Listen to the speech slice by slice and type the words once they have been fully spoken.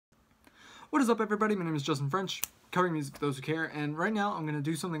What is up, everybody? My name is Justin French, covering music for those who care, and right now I'm going to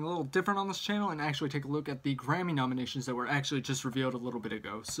do something a little different on this channel and actually take a look at the Grammy nominations that were actually just revealed a little bit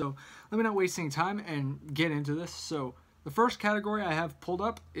ago. So let me not waste any time and get into this. So the first category I have pulled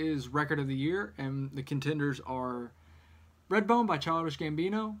up is Record of the Year, and the contenders are Redbone by Childish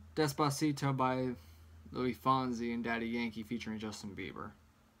Gambino, Despacito by Luis Fonsi and Daddy Yankee featuring Justin Bieber.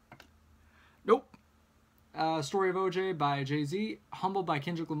 Nope. Story of OJ by Jay-Z, Humble by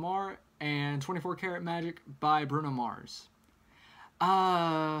Kendrick Lamar, and 24 Karat Magic by Bruno Mars.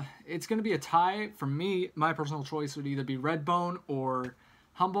 It's going to be a tie. For me, my personal choice would either be Redbone or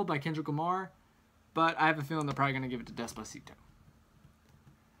Humble by Kendrick Lamar, but I have a feeling they're probably going to give it to Despacito.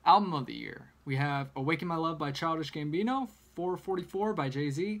 Album of the Year. We have Awaken My Love by Childish Gambino, 444 by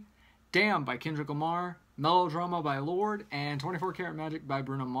Jay-Z, Damn by Kendrick Lamar, Melodrama by Lorde, and 24 Karat Magic by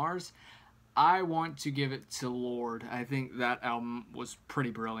Bruno Mars. I want to give it to Lorde. I think that album was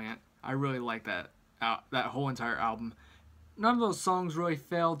pretty brilliant. I really like that whole entire album. None of those songs really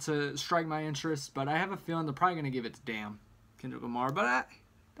failed to strike my interest, but I have a feeling they're probably going to give it to Damn, Kendrick Lamar. But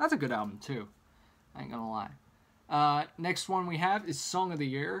that's a good album too. I ain't going to lie. Next one we have is Song of the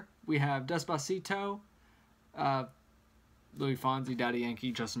Year. We have Despacito, Luis Fonsi, Daddy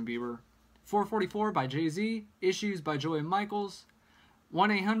Yankee, Justin Bieber. 444 by Jay-Z, Issues by Joey Michaels,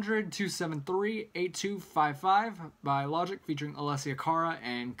 1-800-273-8255 by Logic featuring Alessia Cara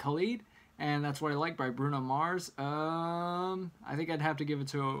and Khalid, and That's What I Like by Bruno Mars. I think I'd have to give it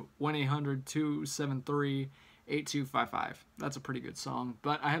to 1-800-273-8255. That's a pretty good song,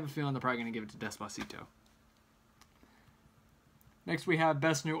 but I have a feeling they're probably going to give it to Despacito. Next we have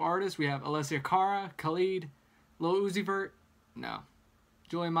Best New Artist. We have Alessia Cara, Khalid, Lil Uzi Vert, no,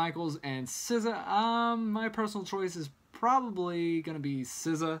 Joey Michaels, and SZA. My personal choice is probably going to be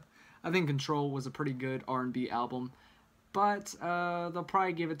SZA. I think Control was a pretty good R&B album, but they'll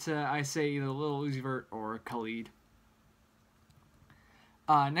probably give it to, I say, either Lil Uzi Vert or Khalid.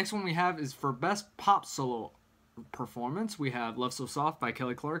 Next one we have is for Best Pop Solo Performance. We have Love So Soft by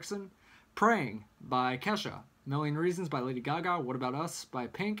Kelly Clarkson, Praying by Kesha, Million Reasons by Lady Gaga, What About Us by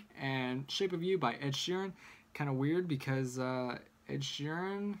Pink, and Shape of You by Ed Sheeran. Kind of weird because Ed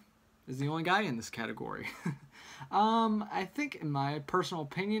Sheeran is the only guy in this category. I think, in my personal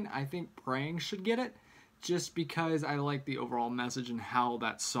opinion, I think Praying should get it, just because I like the overall message and how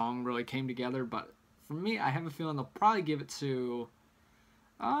that song really came together. But for me, I have a feeling they'll probably give it to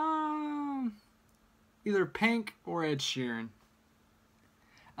either Pink or Ed Sheeran.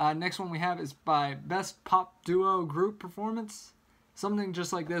 Next one we have is by Best Pop Duo Group Performance. Something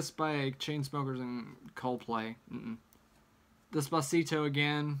Just Like This by Chainsmokers and Coldplay. Despacito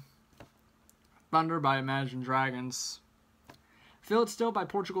again. Thunder by Imagine Dragons. Feel It Still by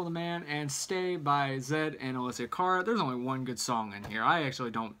Portugal the Man, and Stay by Zedd and Alessia Cara. There's only one good song in here. I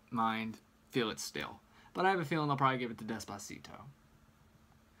actually don't mind Feel It Still, but I have a feeling they'll probably give it to Despacito.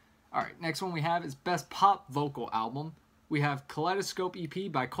 Alright, next one we have is Best Pop Vocal Album. We have Kaleidoscope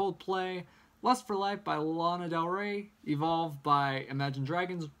EP by Coldplay, Lust for Life by Lana Del Rey, Evolve by Imagine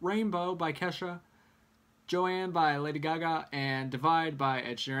Dragons, Rainbow by Kesha, Joanne by Lady Gaga, and Divide by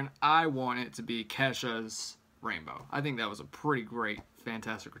Ed Sheeran. I want it to be Kesha's Rainbow. I think that was a pretty great,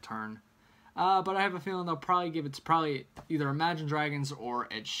 fantastic return. But I have a feeling they'll probably give it to either Imagine Dragons or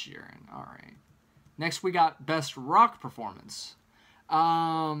Ed Sheeran. Alright. Next we got Best Rock Performance.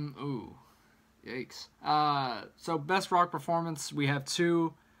 Ooh. Yikes. So Best Rock Performance, we have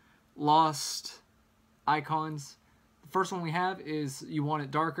two lost icons. The first one we have is You Want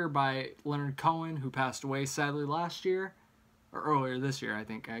It Darker by Leonard Cohen, who passed away sadly last year, or earlier this year, I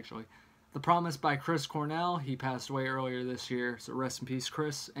think, actually. The Promise by Chris Cornell, he passed away earlier this year, so rest in peace,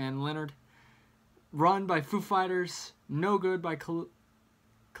 Chris and Leonard. Run by Foo Fighters, No Good by Kaleo,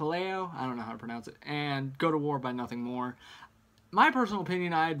 I don't know how to pronounce it, and Go to War by Nothing More. My personal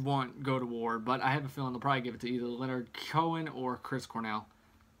opinion, I'd want Go to War, but I have a feeling they'll probably give it to either Leonard Cohen or Chris Cornell.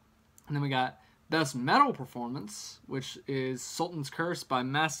 And then we got Best Metal Performance, which is Sultan's Curse by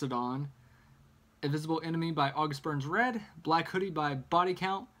Mastodon, Invisible Enemy by August Burns Red, Black Hoodie by Body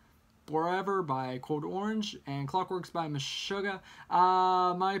Count, Forever by Code Orange, and Clockworks by Meshuggah.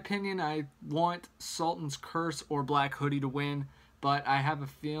 My opinion, I want Sultan's Curse or Black Hoodie to win, but I have a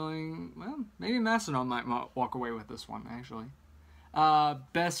feeling, well, maybe Mastodon might walk away with this one, actually.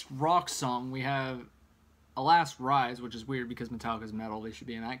 Best Rock Song, we have Alas Rise, which is weird because Metallica's metal, they should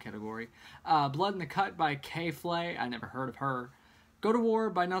be in that category. Blood in the Cut by K-Flay, I never heard of her. Go to War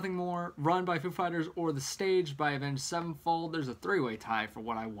by Nothing More, Run by Foo Fighters, or The Stage by Avenged Sevenfold. There's a three-way tie for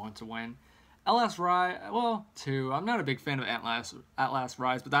what I want to win. At Rise, well, two. I'm not a big fan of At Last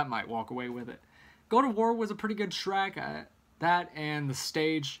Rise, but that might walk away with it. Go to War was a pretty good track. That and The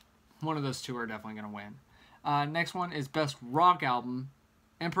Stage. One of those two are definitely going to win. Next one is Best Rock Album.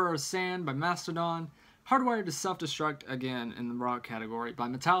 Emperor of Sand by Mastodon. Hardwired to Self-Destruct, again in the rock category, by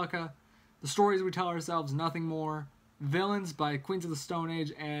Metallica. The Stories We Tell Ourselves, Nothing More. Villains by Queens of the Stone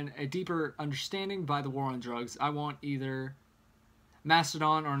Age. And A Deeper Understanding by The War on Drugs. I want either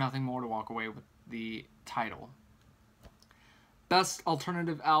Mastodon or Nothing More to walk away with the title. Best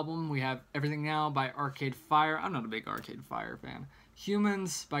Alternative Album, we have Everything Now by Arcade Fire. I'm not a big Arcade Fire fan.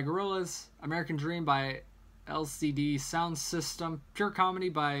 Humans by Gorillaz. American Dream by LCD Sound System. Pure Comedy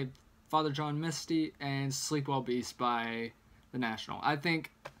by Father John Misty. And Sleep Well Beast by The National. I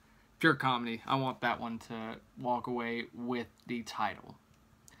think Pure Comedy, I want that one to walk away with the title.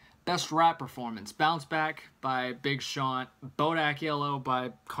 Best Rap Performance. Bounce Back by Big Sean. Bodak Yellow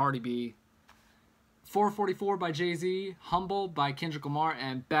by Cardi B. 444 by Jay-Z. Humble by Kendrick Lamar.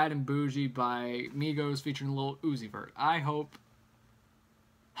 And Bad and Bougie by Migos featuring Lil Uzi Vert. I hope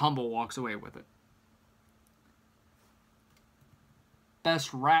Humble walks away with it.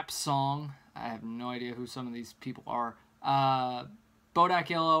 Best Rap Song. I have no idea who some of these people are. Bodak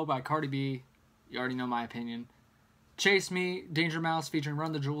Yellow by Cardi B. You already know my opinion. Chase Me, Danger Mouse featuring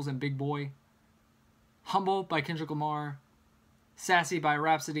Run the Jewels and Big Boy. Humble by Kendrick Lamar. Sassy by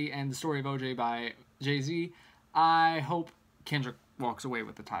Rhapsody and The Story of OJ by Jay-Z. I hope Kendrick walks away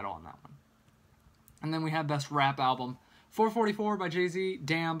with the title on that one. And then we have Best Rap Album. 444 by Jay-Z.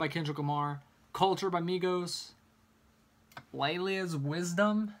 Damn by Kendrick Lamar. Culture by Migos. Laylia's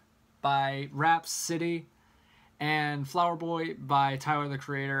Wisdom by Rap City. And Flower Boy by Tyler, the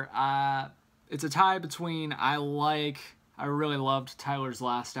Creator. It's a tie between I really loved Tyler's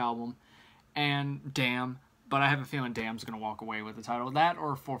last album and Damn, but I have a feeling Damn's going to walk away with the title. That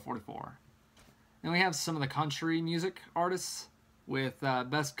or 444. Then we have some of the country music artists with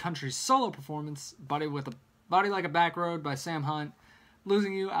Best Country Solo Performance. Body Like a Back Road by Sam Hunt.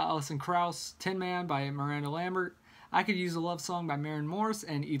 Losing You, Alison Krauss. Tin Man by Miranda Lambert. I Could Use a Love Song by Maren Morris.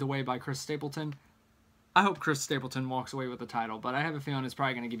 And Either Way by Chris Stapleton. I hope Chris Stapleton walks away with the title, but I have a feeling it's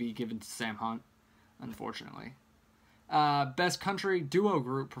probably going to be given to Sam Hunt, unfortunately. Best Country Duo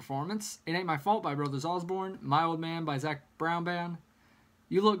Group Performance. It Ain't My Fault by Brothers Osborne. My Old Man by Zach Brown Band.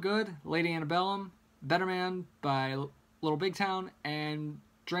 You Look Good, Lady Antebellum. Better Man by Little Big Town. And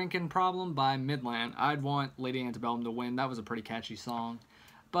Drinking Problem by Midland. I'd want Lady Antebellum to win. That was a pretty catchy song.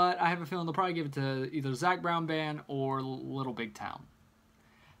 But I have a feeling they'll probably give it to either Zach Brown Band or Little Big Town.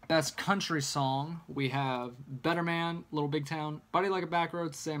 Best Country Song, we have Better Man, Little Big Town, Body Like a Back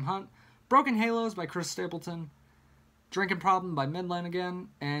Road, Sam Hunt, Broken Halos by Chris Stapleton, Drinking Problem by Midland again,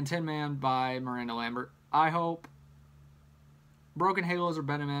 and Tin Man by Miranda Lambert. I hope Broken Halos or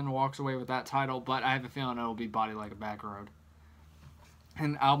Better Man walks away with that title, but I have a feeling it'll be Body Like a Back Road.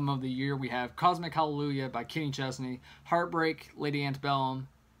 And Album of the Year, we have Cosmic Hallelujah by Kenny Chesney, Heartbreak, Lady Antebellum,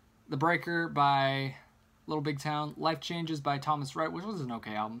 The Breaker by Little Big Town, Life Changes by Thomas Rhett, which was an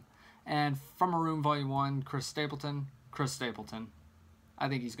okay album, and From a Room Volume 1, Chris Stapleton. I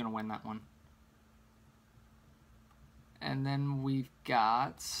think he's going to win that one. And then we've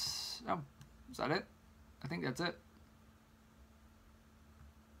got... Oh, is that it? I think that's it.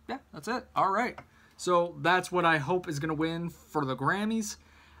 Yeah, that's it. All right. So that's what I hope is going to win for the Grammys.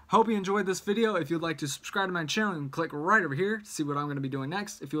 Hope you enjoyed this video. If you'd like to subscribe to my channel, you can click right over here to see what I'm going to be doing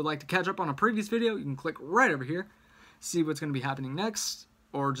next. If you would like to catch up on a previous video, you can click right over here, see what's going to be happening next,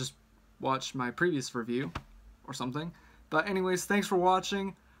 or just watch my previous review or something. But anyways, thanks for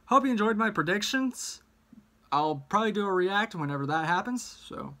watching. Hope you enjoyed my predictions. I'll probably do a react whenever that happens.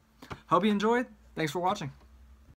 So, hope you enjoyed. Thanks for watching.